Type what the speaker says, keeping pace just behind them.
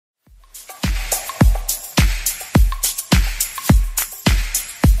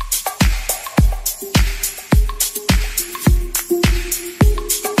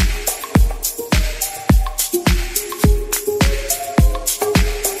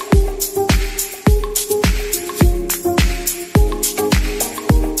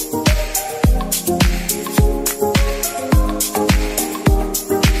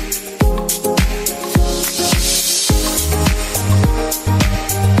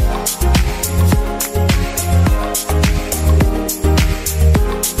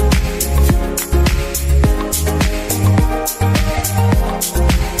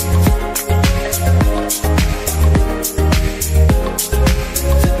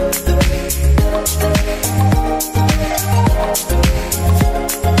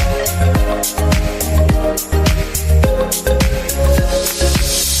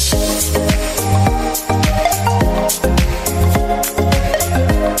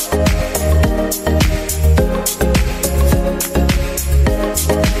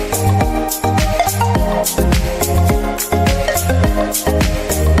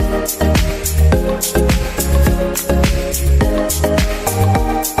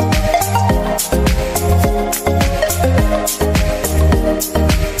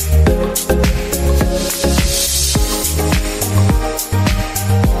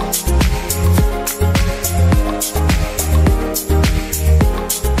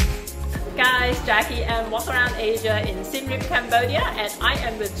Jackie and walk around Asia in Siem Reap, Cambodia, and I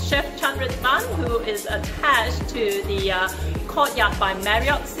am with Chef Chandritvan, who is attached to the Courtyard by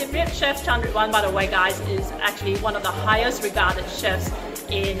Marriott Siem Reap. Chef Chandritvan, by the way guys, is actually one of the highest regarded chefs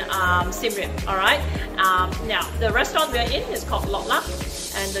in Siem Reap, alright? Now, the restaurant we're in is called Lok Lak,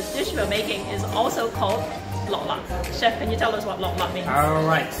 and the dish we're making is also called Lok Lak. Chef, can you tell us what Lok Lak means?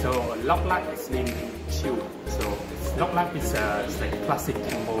 Alright, so Lok Lak is meaning chew. So Lok Lak is like classic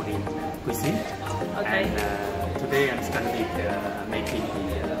Cambodian cuisine. Okay. And today I'm going to be making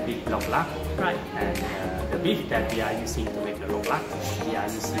the beef Lok Lak. Right. And the beef that we are using to make the Lok Lak, we are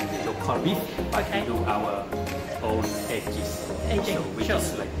using the local beef. Okay. We do our own edges. Aging, so which sure.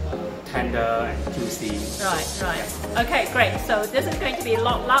 is like tender and juicy. Right, right. Okay, great. So this is going to be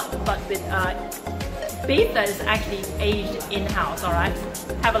Lok Lak, but with beef that is actually aged in-house, alright?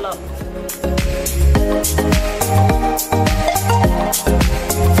 Have a look.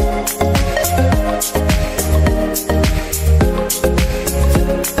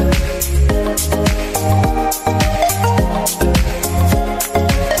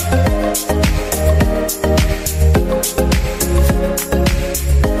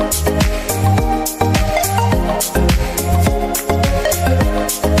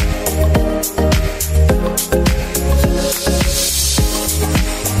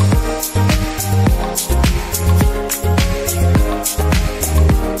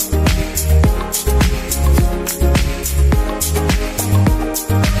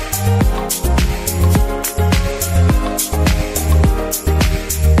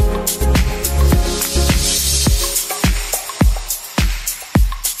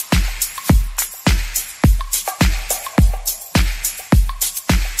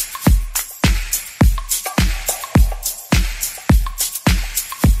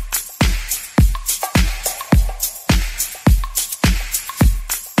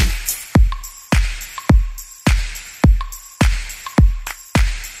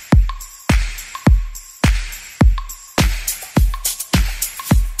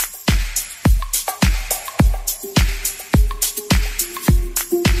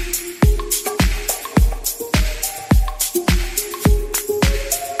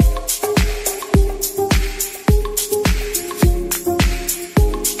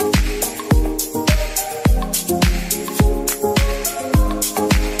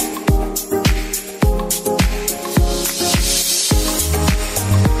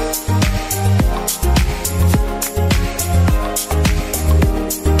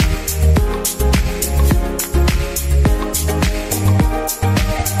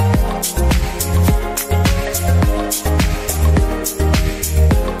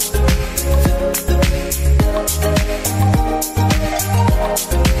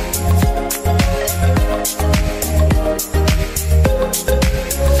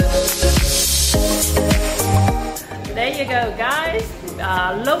 There you go, guys.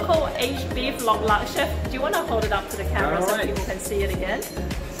 Local aged beef Lok Lak. Chef, do you want to hold it up to the camera so people can see it again?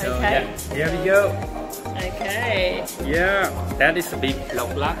 So, okay. Yeah, here we go. Okay. Yeah, that is the beef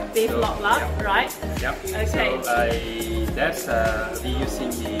Lok Lak. Beef Lok Lak, yeah. right? Yep. Okay. So that's we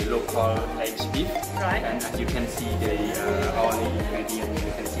using the local aged beef. Right. And as you can see all the ingredients.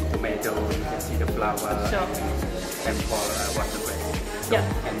 You can see tomato, you can see the flour, Sure. and for watercress. So, Yep.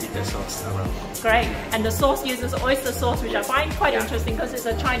 and with the sauce around. Great. And the sauce uses oyster sauce, which I find quite interesting because it's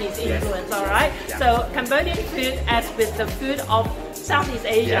a Chinese influence, Yes. alright? Yeah. So Cambodian food, as with the food of Southeast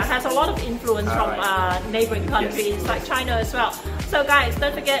Asia, Yes. has a lot of influence from neighboring countries like China as well. So guys,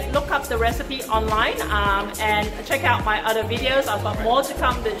 don't forget, look up the recipe online and check out my other videos. I've got more to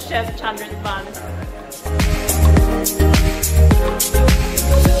come with Chef Chandritvan.